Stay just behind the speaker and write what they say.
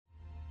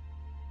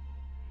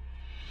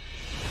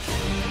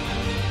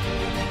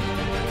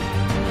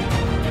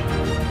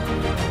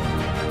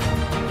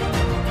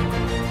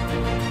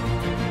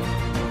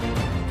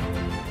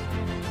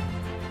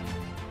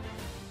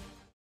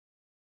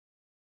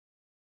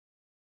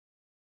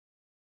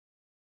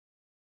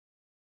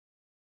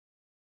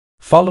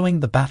Following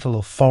the Battle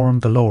of Forum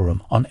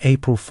Gallorum on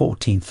April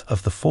 14th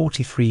of the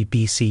 43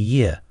 BC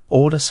year,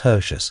 Aulus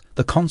Hirtius,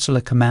 the consular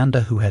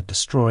commander who had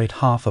destroyed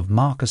half of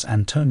Marcus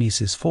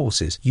Antonius's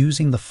forces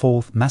using the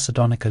 4th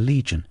Macedonica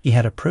Legion he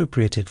had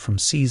appropriated from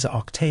Caesar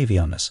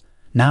Octavianus,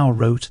 now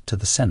wrote to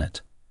the Senate.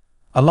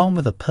 Along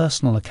with a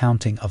personal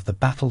accounting of the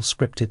battle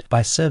scripted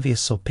by Servius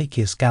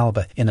Sulpicius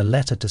Galba in a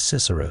letter to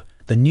Cicero,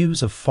 the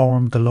news of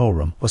Forum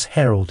Gallorum was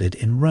heralded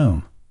in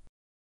Rome.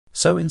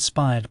 So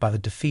inspired by the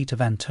defeat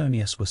of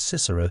Antonius was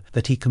Cicero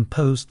that he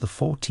composed the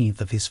 14th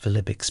of his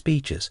Philippic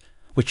speeches,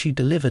 which he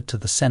delivered to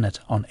the Senate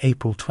on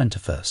April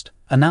 21st,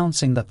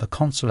 announcing that the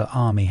consular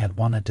army had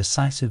won a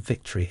decisive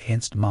victory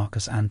against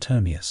Marcus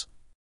Antonius.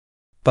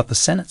 But the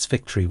Senate's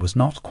victory was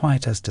not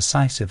quite as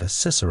decisive as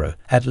Cicero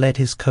had led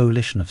his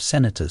coalition of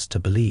senators to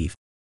believe.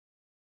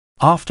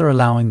 After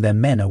allowing their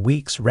men a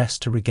week's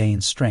rest to regain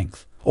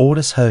strength,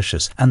 Aulus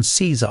Hirtius and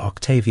Caesar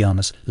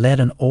Octavianus led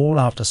an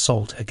all-out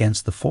assault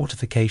against the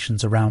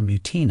fortifications around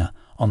Mutina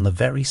on the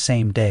very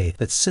same day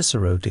that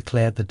Cicero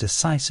declared the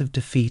decisive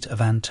defeat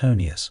of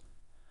Antonius.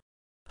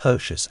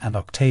 Hirtius and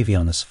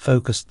Octavianus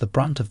focused the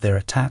brunt of their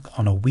attack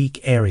on a weak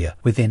area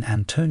within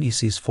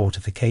Antonius's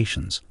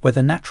fortifications, where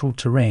the natural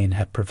terrain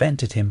had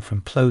prevented him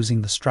from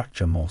closing the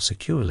structure more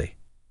securely.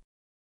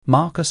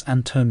 Marcus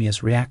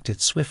Antonius reacted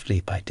swiftly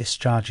by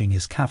discharging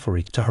his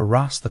cavalry to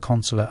harass the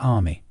consular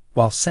army,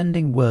 while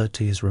sending word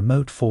to his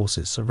remote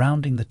forces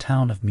surrounding the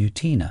town of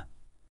Mutina.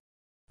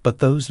 But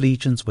those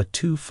legions were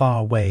too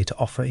far away to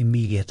offer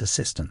immediate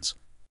assistance.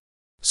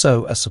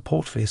 So, as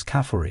support for his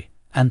cavalry,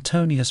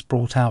 Antonius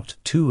brought out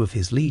 2 of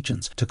his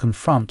legions to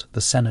confront the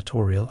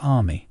senatorial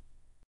army.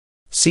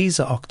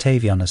 Caesar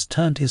Octavianus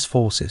turned his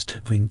forces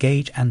to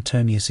engage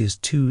Antonius's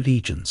 2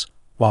 legions,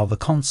 while the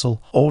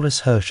consul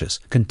Aulus Hirtius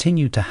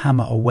continued to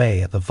hammer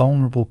away at the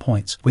vulnerable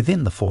points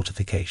within the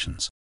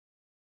fortifications.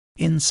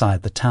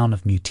 Inside the town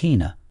of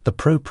Mutina, the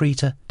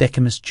propraetor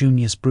Decimus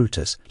Junius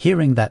Brutus,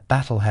 hearing that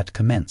battle had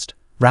commenced,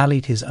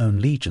 rallied his own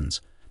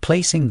legions,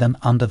 placing them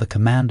under the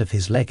command of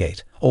his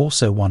legate,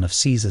 also one of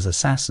Caesar's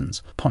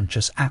assassins,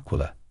 Pontius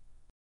Aquila.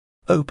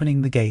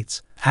 Opening the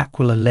gates,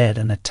 Aquila led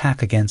an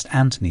attack against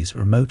Antony's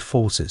remote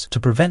forces to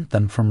prevent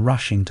them from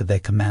rushing to their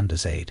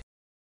commander's aid.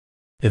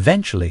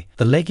 Eventually,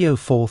 the Legio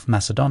IV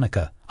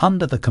Macedonica,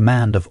 under the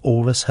command of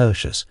Aulus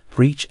Hirtius,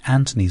 reached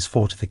Antony's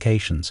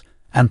fortifications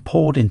and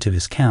poured into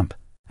his camp,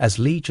 as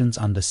legions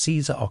under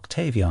Caesar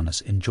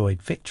Octavianus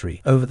enjoyed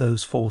victory over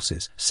those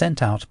forces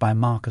sent out by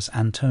Marcus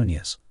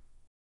Antonius.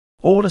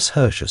 Aulus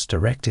Hirtius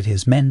directed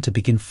his men to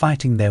begin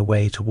fighting their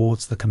way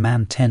towards the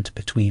command tent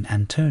between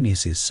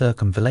Antonius's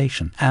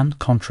circumvallation and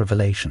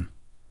contravallation.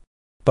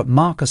 But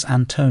Marcus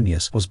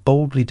Antonius was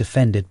boldly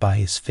defended by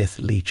his 5th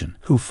Legion,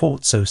 who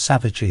fought so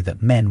savagely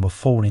that men were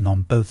falling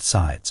on both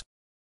sides.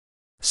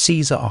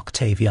 Caesar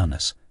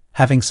Octavianus,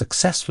 having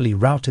successfully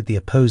routed the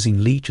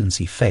opposing legions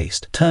he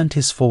faced, turned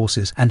his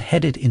forces and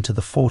headed into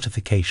the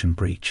fortification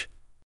breach.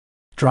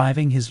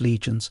 Driving his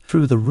legions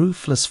through the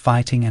ruthless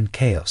fighting and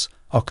chaos,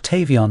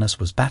 Octavianus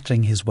was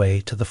battling his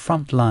way to the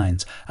front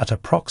lines at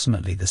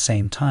approximately the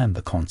same time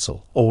the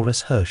consul,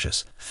 Aulus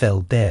Hirtius,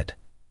 fell dead.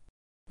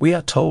 We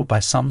are told by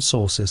some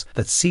sources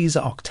that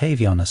Caesar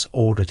Octavianus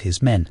ordered his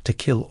men to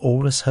kill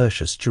Aulus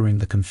Hirtius during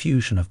the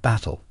confusion of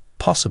battle,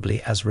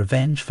 possibly as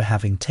revenge for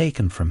having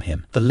taken from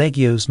him the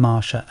Legios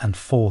Martia and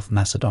 4th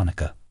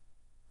Macedonica.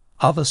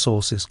 Other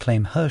sources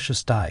claim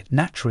Hirtius died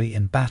naturally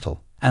in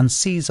battle, and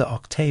Caesar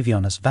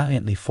Octavianus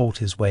valiantly fought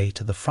his way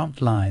to the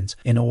front lines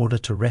in order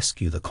to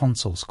rescue the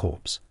consul's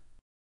corpse.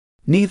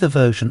 Neither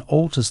version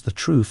alters the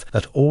truth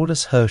that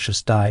Aulus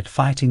Hirtius died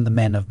fighting the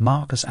men of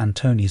Marcus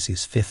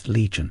Antonius's 5th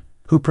Legion,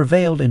 who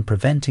prevailed in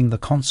preventing the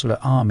consular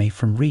army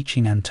from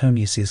reaching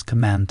Antonius's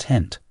command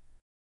tent.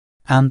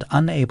 And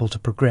unable to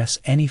progress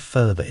any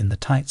further in the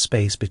tight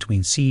space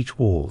between siege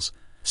walls,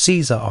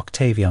 Caesar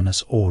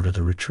Octavianus ordered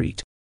a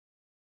retreat.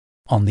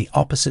 On the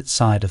opposite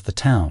side of the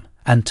town,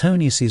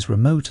 Antonius's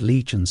remote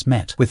legions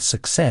met with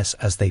success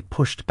as they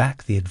pushed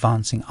back the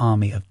advancing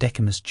army of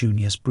Decimus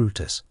Junius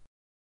Brutus.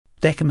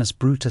 Decimus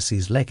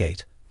Brutus's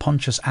legate,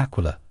 Pontius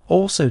Aquila,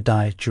 also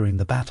died during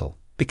the battle,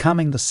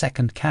 becoming the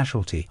 2nd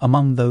casualty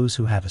among those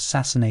who had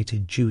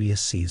assassinated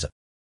Julius Caesar.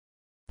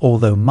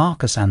 Although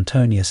Marcus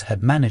Antonius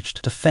had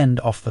managed to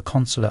fend off the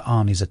consular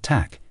army's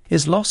attack,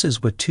 his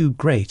losses were too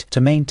great to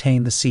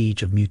maintain the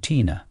siege of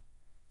Mutina.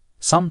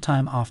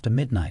 Sometime after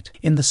midnight,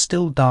 in the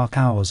still dark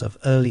hours of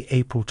early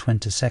April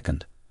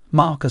 22nd,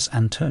 Marcus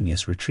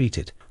Antonius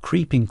retreated,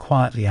 creeping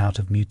quietly out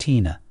of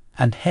Mutina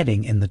and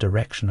heading in the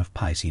direction of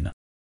Picenum.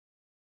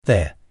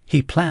 There,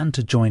 he planned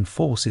to join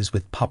forces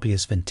with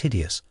Publius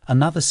Ventidius,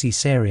 another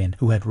Caesarian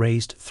who had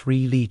raised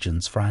 3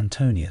 legions for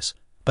Antonius,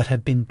 but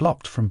had been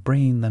blocked from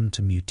bringing them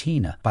to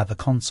Mutina by the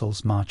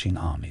consul's marching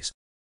armies.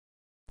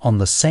 On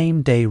the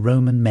same day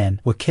Roman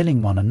men were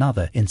killing one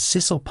another in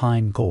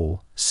Cisalpine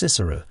Gaul,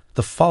 Cicero,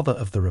 the father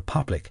of the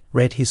Republic,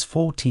 read his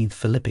 14th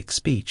Philippic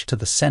speech to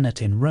the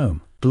Senate in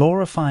Rome,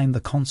 glorifying the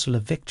consular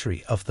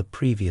victory of the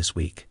previous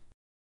week.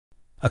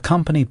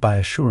 accompanied by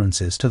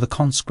assurances to the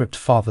conscript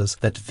fathers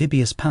that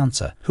Vibius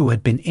Pansa, who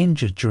had been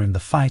injured during the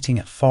fighting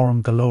at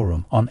Forum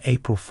Gallorum on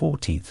April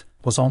 14th,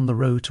 was on the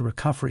road to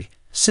recovery.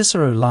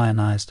 Cicero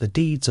lionized the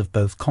deeds of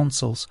both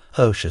consuls,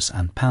 Hirtius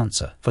and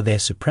Pansa, for their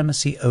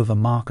supremacy over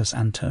Marcus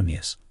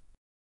Antonius.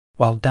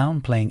 While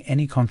downplaying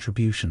any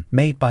contribution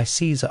made by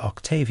Caesar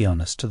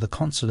Octavianus to the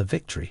consular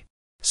victory,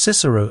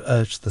 Cicero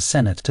urged the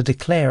Senate to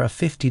declare a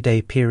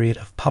 50-day period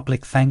of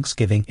public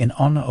thanksgiving in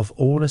honor of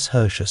Aulus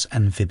Hirtius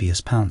and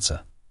Vibius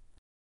Pansa.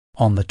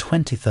 On the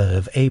 23rd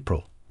of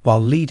April,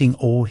 while leading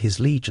all his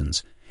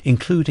legions,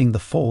 including the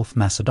 4th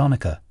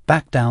Macedonica,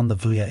 back down the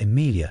Via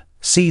Aemilia,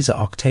 Caesar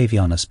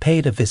Octavianus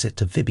paid a visit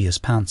to Vibius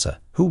Pansa,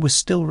 who was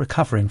still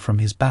recovering from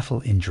his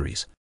battle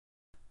injuries.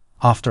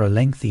 After a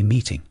lengthy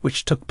meeting,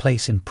 which took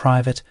place in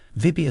private,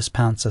 Vibius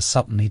Pansa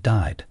suddenly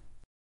died.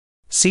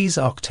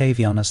 Caesar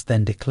Octavianus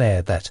then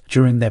declared that,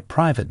 during their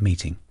private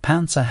meeting,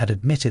 Pansa had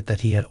admitted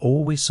that he had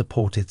always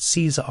supported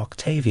Caesar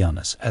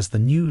Octavianus as the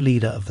new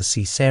leader of the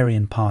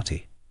Caesarian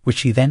party,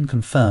 which he then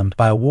confirmed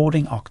by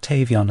awarding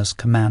Octavianus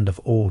command of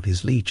all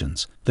his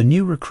legions, the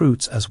new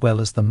recruits as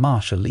well as the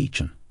Martial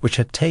legion, which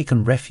had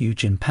taken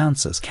refuge in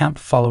Pansa's camp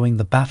following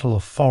the Battle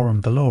of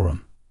Forum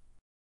Gallorum.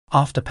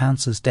 After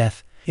Pansa's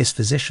death, his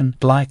physician,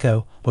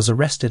 Glyco, was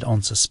arrested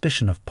on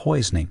suspicion of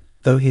poisoning,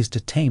 though his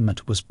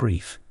detainment was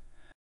brief.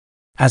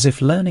 As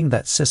if learning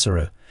that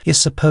Cicero, his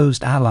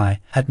supposed ally,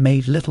 had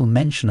made little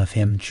mention of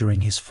him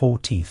during his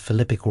 14th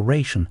Philippic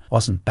oration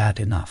wasn't bad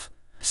enough,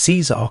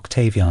 Caesar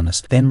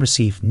Octavianus then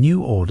received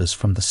new orders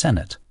from the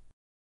Senate.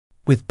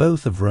 With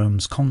both of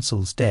Rome's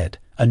consuls dead,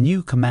 a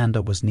new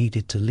commander was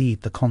needed to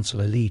lead the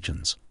consular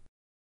legions.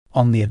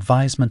 On the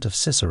advisement of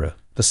Cicero,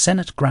 the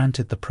Senate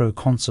granted the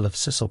proconsul of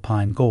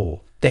Cisalpine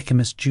Gaul,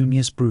 Decimus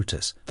Junius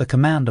Brutus, the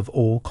command of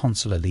all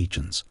consular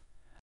legions.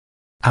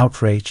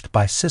 Outraged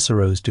by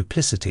Cicero's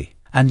duplicity,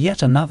 and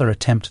yet another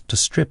attempt to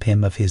strip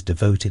him of his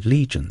devoted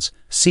legions,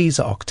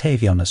 Caesar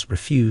Octavianus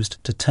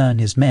refused to turn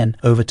his men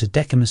over to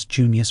Decimus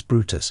Junius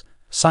Brutus,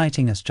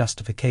 citing as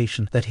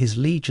justification that his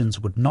legions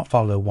would not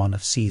follow one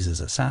of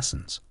Caesar's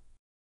assassins.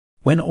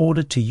 When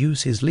ordered to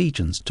use his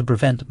legions to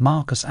prevent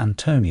Marcus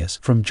Antonius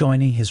from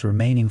joining his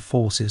remaining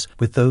forces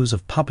with those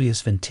of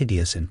Publius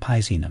Ventidius in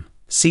Picenum,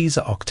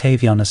 Caesar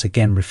Octavianus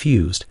again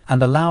refused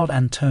and allowed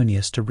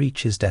Antonius to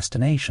reach his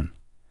destination.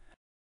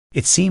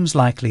 It seems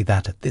likely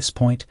that at this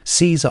point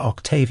Caesar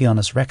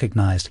Octavianus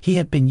recognized he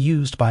had been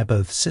used by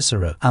both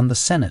Cicero and the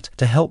Senate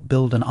to help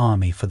build an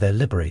army for their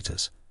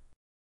liberators.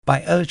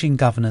 By urging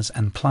governors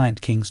and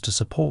client kings to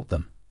support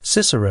them,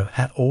 Cicero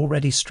had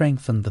already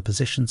strengthened the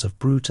positions of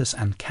Brutus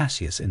and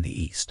Cassius in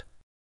the east.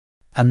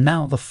 And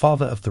now the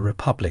father of the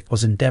Republic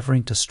was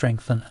endeavoring to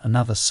strengthen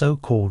another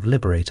so-called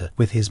liberator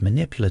with his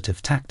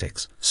manipulative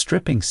tactics,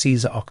 stripping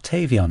Caesar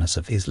Octavianus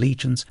of his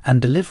legions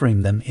and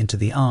delivering them into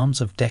the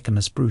arms of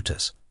Decimus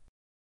Brutus.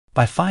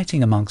 By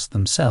fighting amongst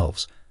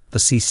themselves, the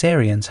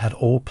Caesarians had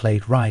all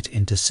played right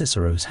into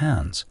Cicero's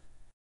hands.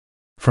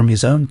 From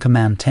his own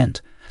command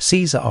tent,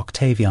 Caesar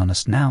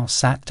Octavianus now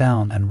sat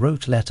down and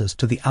wrote letters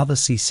to the other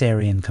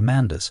Caesarian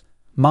commanders,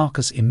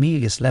 Marcus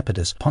Aemilius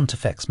Lepidus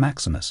Pontifex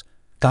Maximus,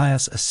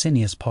 Gaius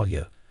Asinius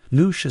Pollio,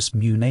 Lucius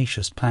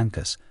Munatius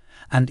Plancus,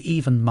 and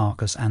even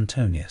Marcus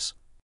Antonius.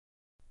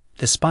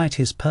 Despite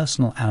his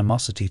personal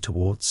animosity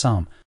towards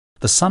some,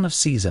 the son of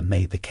Caesar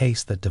made the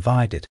case that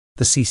divided,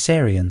 the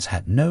Caesarians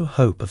had no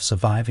hope of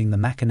surviving the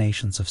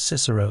machinations of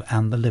Cicero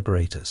and the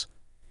liberators.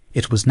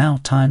 It was now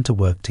time to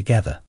work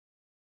together.